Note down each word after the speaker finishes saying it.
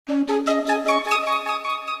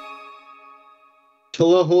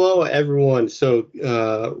Hello, everyone. So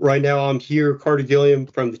right now I'm here, Carter Gilliam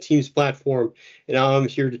from the Teams platform, and I'm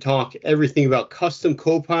here to talk everything about custom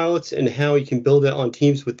copilots and how you can build it on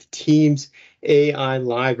Teams with the Teams AI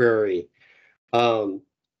library. Um,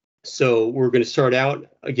 so we're going to start out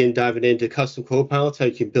again diving into custom copilots, how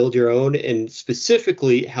you can build your own, and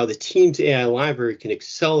specifically how the Teams AI library can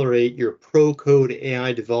accelerate your pro code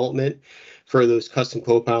AI development for those custom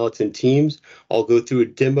copilots and Teams. I'll go through a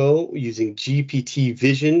demo using GPT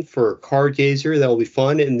Vision for Card Gazer. That will be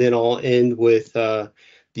fun, and then I'll end with the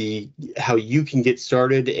how you can get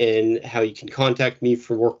started and how you can contact me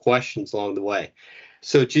for more questions along the way.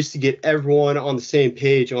 So just to get everyone on the same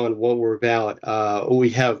page on what we're about, we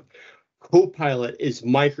have Copilot is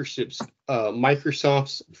Microsoft's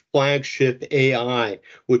flagship AI,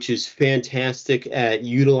 which is fantastic at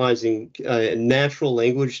utilizing natural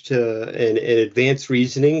language to and advanced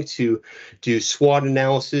reasoning to do SWOT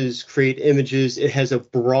analysis, create images. It has a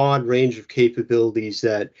broad range of capabilities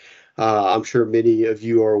that I'm sure many of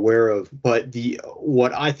you are aware of. But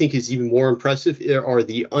what I think is even more impressive are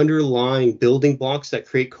the underlying building blocks that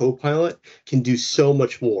create Copilot can do so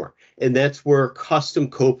much more. And that's where custom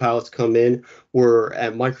copilots come in. Where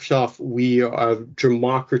at Microsoft, we are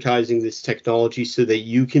democratizing this technology so that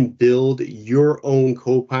you can build your own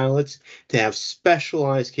copilots to have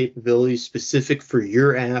specialized capabilities specific for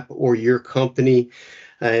your app or your company,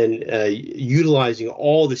 and utilizing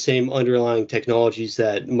all the same underlying technologies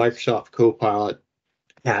that Microsoft Copilot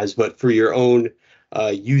has, but for your own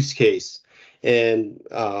use case. And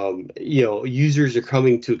users are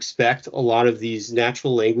coming to expect a lot of these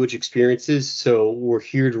natural language experiences. So we're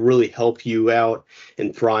here to really help you out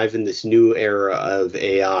and thrive in this new era of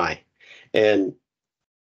AI. And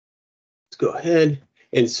let's go ahead.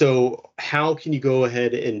 And so how can you go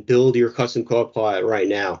ahead and build your custom Copilot right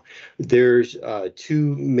now? There's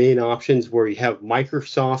two main options where you have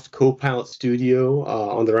Microsoft Copilot Studio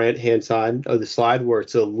on the right-hand side of the slide, where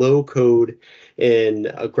it's a low-code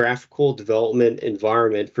and a graphical development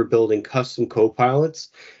environment for building custom copilots.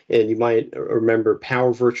 And you might remember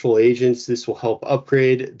Power Virtual Agents. This will help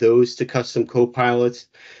upgrade those to custom copilots.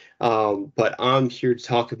 But I'm here to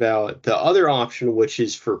talk about the other option, which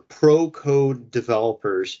is for pro code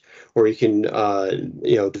developers, where you can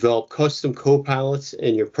develop custom copilots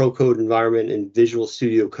in your pro code environment in Visual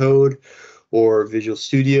Studio Code or Visual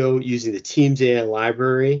Studio using the Teams AI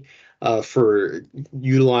library for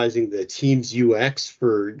utilizing the Teams UX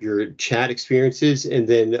for your chat experiences, and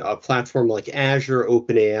then a platform like Azure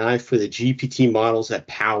OpenAI for the GPT models that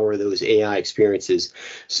power those AI experiences.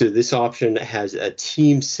 So this option has a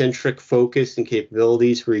team-centric focus and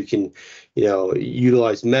capabilities where you can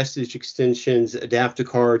utilize message extensions, adaptive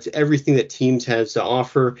cards, everything that Teams has to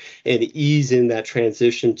offer, and ease in that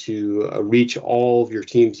transition to reach all of your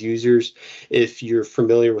Teams users. If you're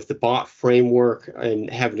familiar with the bot framework and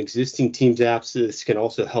have an existing Teams app, so this can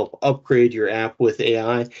also help upgrade your app with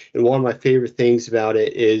AI. And one of my favorite things about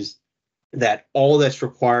it is that all that's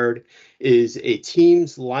required is a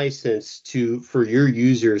Teams license for your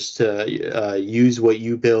users to use what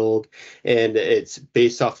you build, and it's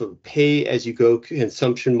based off of pay-as-you-go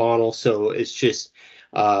consumption model. So it's just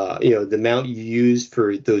the amount you use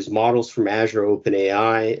for those models from Azure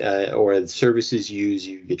OpenAI or the services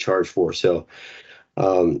you get charged for. So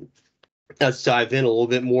let's dive in a little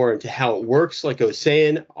bit more into how it works. Like I was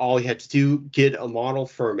saying, all you have to do, get a model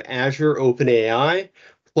from Azure OpenAI,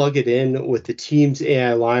 plug it in with the Teams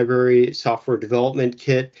AI library software development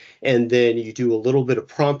kit, and then you do a little bit of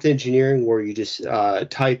prompt engineering where you just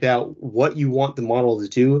type out what you want the model to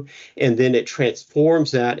do, and then it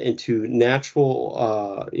transforms that into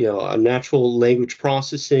a natural language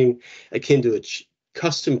processing akin to a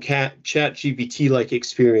custom chat GPT like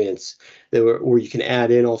experience where you can add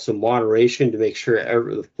in also moderation to make sure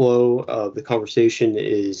the flow of the conversation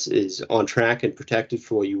is on track and protected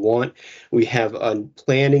for what you want. We have a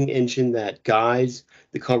planning engine that guides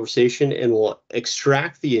the conversation and will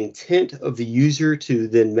extract the intent of the user to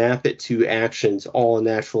then map it to actions, all in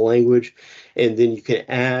natural language. And then you can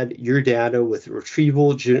add your data with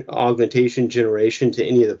retrieval augmentation generation to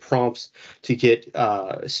any of the prompts to get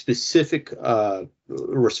specific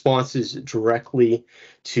responses directly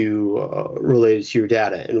to related to your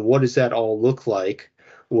data. And what does that all look like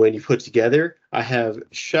when you put together? I have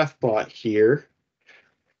ChefBot here,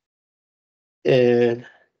 and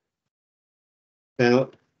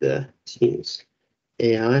about the Teams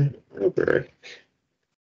AI library.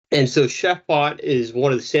 And so ChefBot is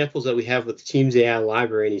one of the samples that we have with the Teams AI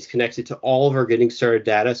library, and he's connected to all of our getting started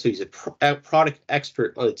data. So he's a product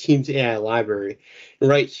expert on the Teams AI library. And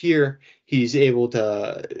right here, he's able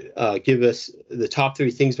to give us the top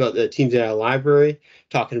 3 things about the Teams AI library,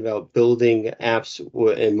 talking about building apps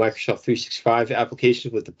in Microsoft 365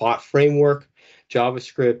 applications with the bot framework,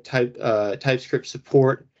 JavaScript, TypeScript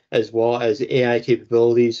support, as well as AI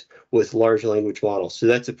capabilities with large language models. So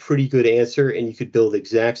that's a pretty good answer, and you could build the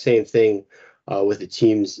exact same thing with the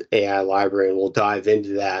Teams AI library, and we'll dive into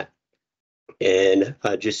that in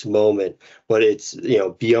just a moment. But it's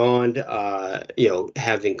beyond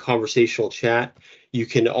having conversational chat. You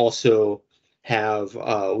can also have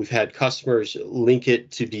we've had customers link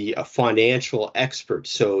it to be a financial expert.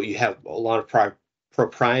 So you have a lot of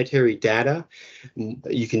proprietary data.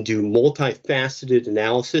 You can do multifaceted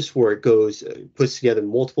analysis where it puts together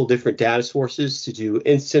multiple different data sources to do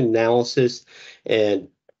instant analysis and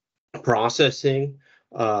processing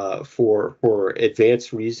for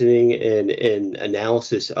advanced reasoning and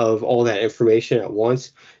analysis of all that information at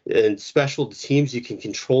once. And special teams, you can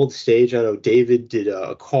control the stage. I know David did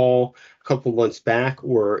a call a couple months back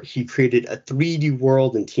where he created a 3D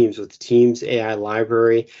world in Teams with the Teams AI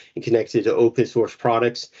library and connected to open source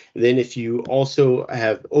products. And then if you also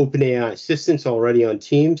have OpenAI assistants already on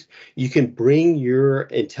Teams, you can bring your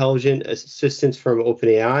intelligent assistants from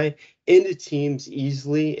OpenAI into Teams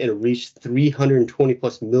easily and reach 320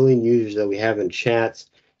 plus million users that we have in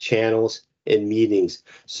chats, channels, and meetings.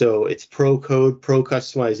 So it's pro code, pro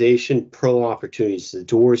customization, pro opportunities. The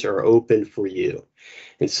doors are open for you.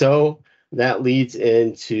 And so that leads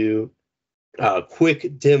into a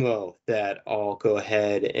quick demo that I'll go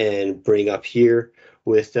ahead and bring up here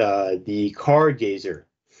with the Card Gazer.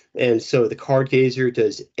 And so the Card Gazer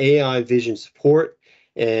does AI vision support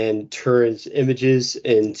and turns images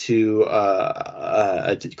into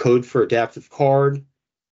a code for adaptive card.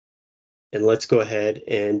 And let's go ahead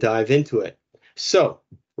and dive into it. So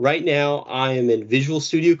right now I am in Visual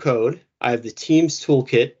Studio Code. I have the Teams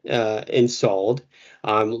toolkit installed.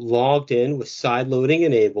 I'm logged in with side loading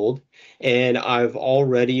enabled, and I've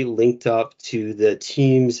already linked up to the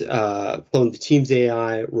Teams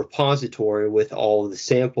AI repository with all of the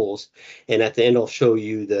samples. And at the end, I'll show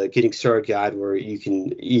you the Getting Started guide where you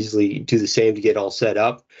can easily do the same to get all set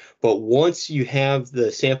up. But once you have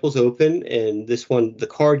the samples open, and this one, the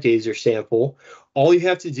Card Gazer sample, all you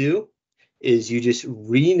have to do is you just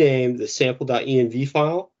rename the sample.env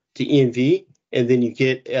file to env, and then you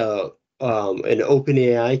get an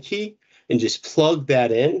OpenAI key and just plug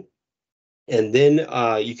that in. And then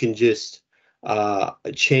you can just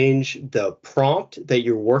change the prompt that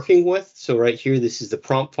you're working with. So right here, this is the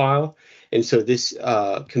prompt file. And so this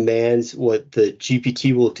commands what the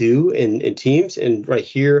GPT will do in Teams. And right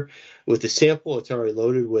here with the sample, it's already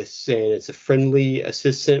loaded with saying it's a friendly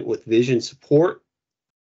assistant with vision support.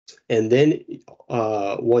 And then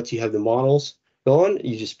once you have the models going,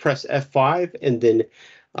 you just press F5, and then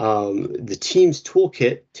the Teams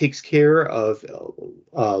toolkit takes care of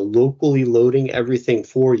locally loading everything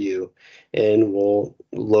for you, and we'll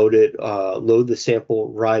load the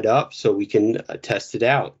sample right up so we can test it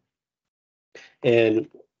out. And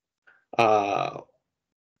all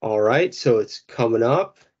right, so it's coming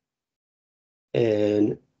up,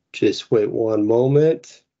 and just wait one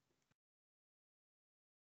moment.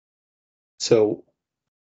 So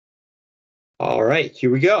all right,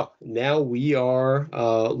 here we go. Now we are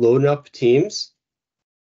loading up Teams.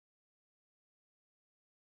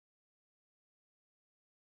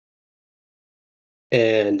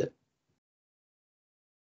 And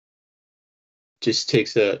just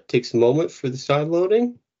takes a moment for the side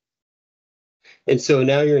loading. And so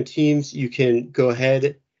now you're in Teams. You can go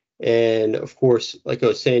ahead and, of course, like I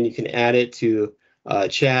was saying, you can add it to a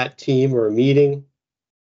chat, team, or a meeting.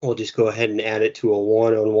 We'll just go ahead and add it to a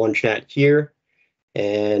one-on-one chat here.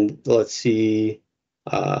 And let's see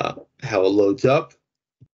how it loads up.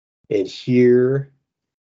 And here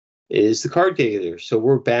is the Card Gazer. So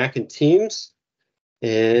we're back in Teams,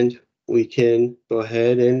 and we can go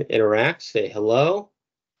ahead and interact, say hello.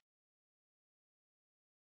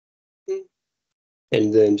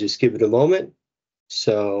 And then just give it a moment.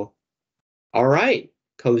 So, all right,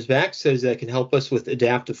 comes back, says that can help us with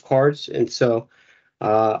adaptive cards. And so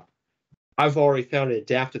I've already found an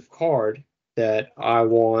adaptive card that I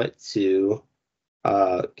want to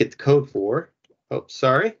get the code for. Oh,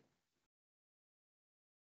 sorry.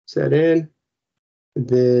 Set in, and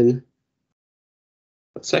then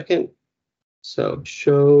a second. So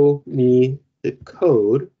show me the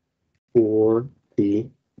code for the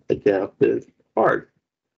adaptive card.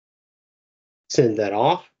 Send that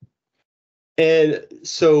off. And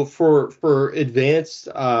so for advanced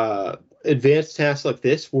tasks like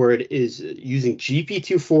this, where it is using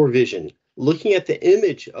GPT-4 vision, looking at the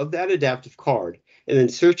image of that adaptive card, and then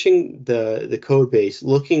searching the code base,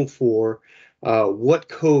 looking for what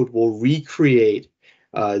code will recreate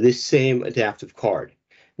this same adaptive card.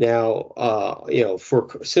 Now,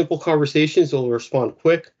 for simple conversations, it'll respond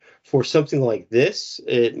quick. For something like this,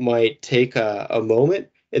 it might take a moment.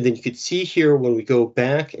 And then you could see here when we go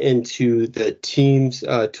back into the Teams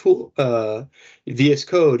tool VS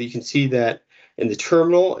Code, you can see that in the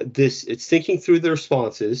terminal, it's thinking through the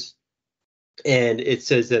responses, and it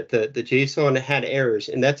says that the JSON had errors,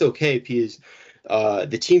 and that's okay because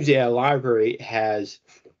the Teams AI library has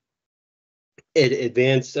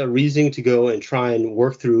advanced reasoning to go and try and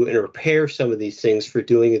work through and repair some of these things for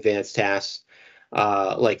doing advanced tasks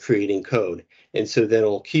like creating code. And so then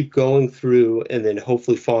it'll keep going through and then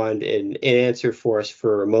hopefully find an answer for us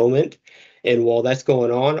for a moment. And while that's going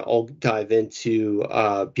on, I'll dive into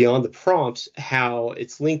beyond the prompts. How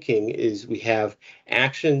it's linking is we have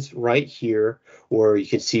actions right here where you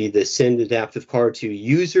can see the send adaptive card to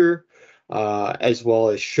user, as well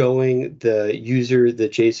as showing the user the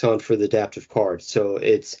JSON for the adaptive card. So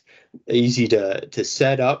it's easy to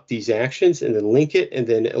set up these actions and then link it, and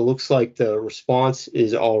then it looks like the response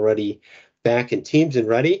is already back in Teams and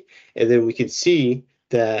ready. And then we can see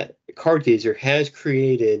that CardGazer has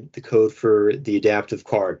created the code for the adaptive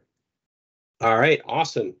card. All right,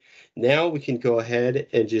 awesome. Now we can go ahead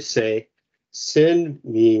and just say, send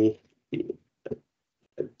me the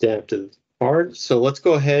adaptive card. So let's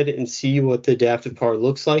go ahead and see what the adaptive card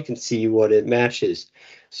looks like and see what it matches.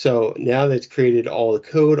 So now that it's created all the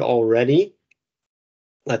code already,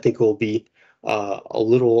 I think it will be a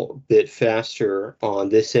little bit faster on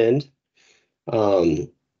this end.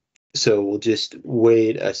 So we'll just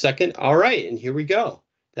wait a second. All right, and here we go.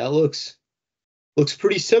 That looks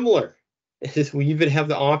pretty similar. We even have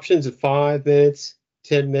the options of 5 minutes,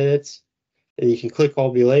 10 minutes, and you can click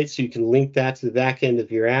I'll be late, so you can link that to the back end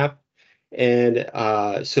of your app. And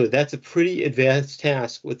so that's a pretty advanced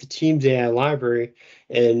task with the Teams AI library.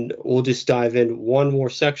 And we'll just dive in one more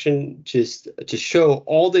section just to show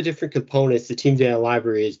all the different components the Teams AI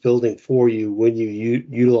library is building for you when you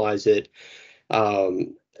utilize it.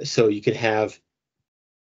 So you can have,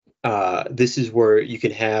 this is where you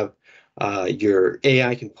can have your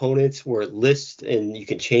AI components where it lists and you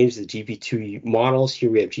can change the GPT models. Here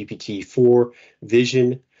we have GPT-4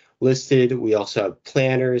 vision listed. We also have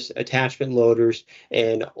planners, attachment loaders,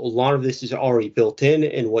 and a lot of this is already built in.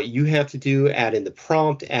 And what you have to do, add in the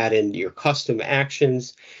prompt, add in your custom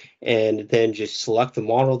actions, and then just select the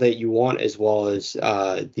model that you want, as well as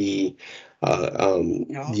the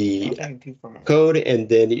code, and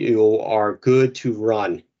then you are good to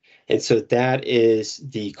run. And so that is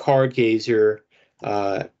the CardGazer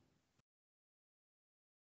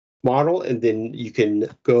model, and then you can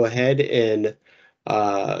go ahead and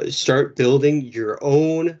start building your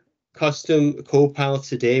own custom Copilots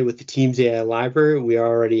today with the Teams AI library. We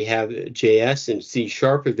already have JS and C#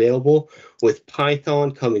 available, with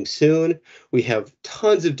Python coming soon. We have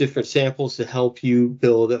tons of different samples to help you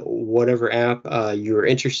build whatever app you're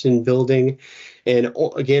interested in building. And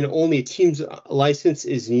again, only a Teams license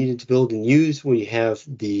is needed to build and use. When you have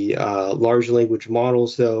the large language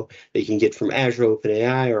models, though, that you can get from Azure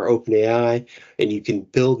OpenAI or OpenAI, and you can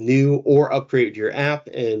build new or upgrade your app.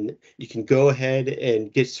 And you can go ahead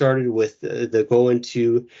and get started with the go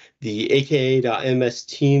into the aka.ms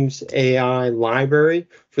Teams AI library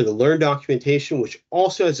for the Learn documentation, which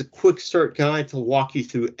also has a quick start guide to walk you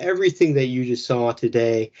through everything that you just saw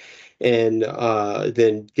today, and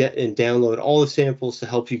then get and download all the samples to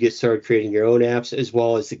help you get started creating your own apps, as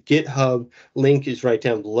well as the GitHub link is right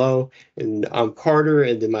down below. And I'm Carter,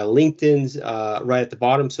 and then my LinkedIn's right at the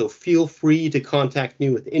bottom. So feel free to contact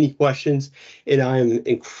me with any questions, and I am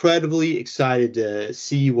incredibly excited to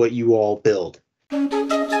see what you all build.